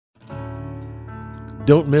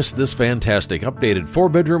Don't miss this fantastic updated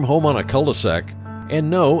 4-bedroom home on a cul-de-sac and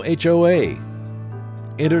no HOA.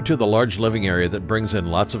 Enter to the large living area that brings in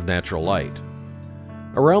lots of natural light.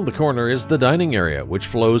 Around the corner is the dining area, which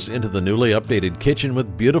flows into the newly updated kitchen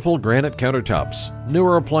with beautiful granite countertops,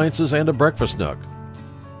 newer appliances, and a breakfast nook.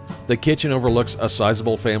 The kitchen overlooks a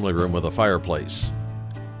sizable family room with a fireplace.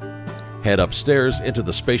 Head upstairs into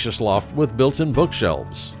the spacious loft with built-in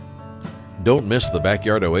bookshelves. Don't miss the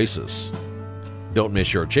backyard oasis. Don't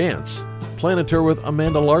miss your chance. Plan a tour with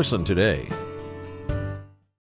Amanda Larson today.